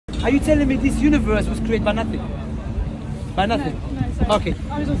Are you telling me this universe was created by nothing? By nothing? No, sorry. Okay.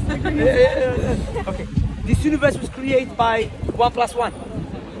 I was just thinking. Okay. This universe was created by 1 + 1.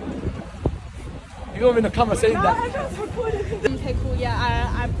 You want me to come and saying that? I just recorded it. Okay, cool.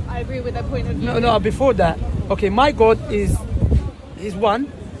 Yeah, I agree with that point of view. No, before that. Okay, my God he's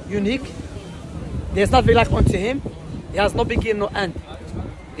one, unique. There's nothing like unto him. He has no beginning, no end.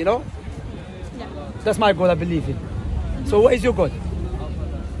 You know? Yeah. That's my God I believe in. So what is your God?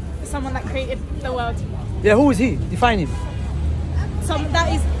 Someone that created the world. Yeah, who is he? Define him.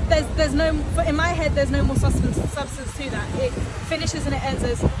 That is, there's no, in my head, there's no more substance to that. It finishes and it ends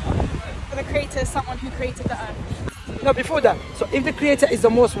as the creator is someone who created the earth. No, before that. So if the creator is the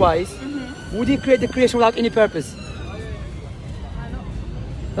most wise, would he create the creation without any purpose?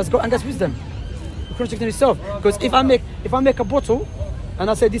 Let's go, and that's wisdom. You're contradicting yourself. Because if I make a bottle and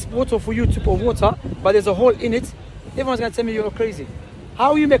I say this bottle for you to pour water, but there's a hole in it, everyone's gonna tell me you're crazy.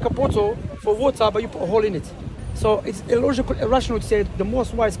 How you make a bottle for water but you put a hole in it? So it's illogical, irrational to say the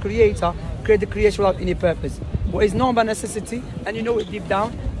most wise creator created the creation without any purpose. But it's known by necessity, and you know it deep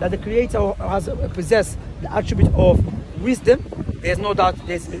down that the creator has possessed the attribute of wisdom. There's no doubt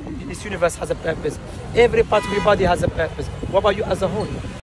this universe has a purpose. Every part of your body has a purpose. What about you as a whole?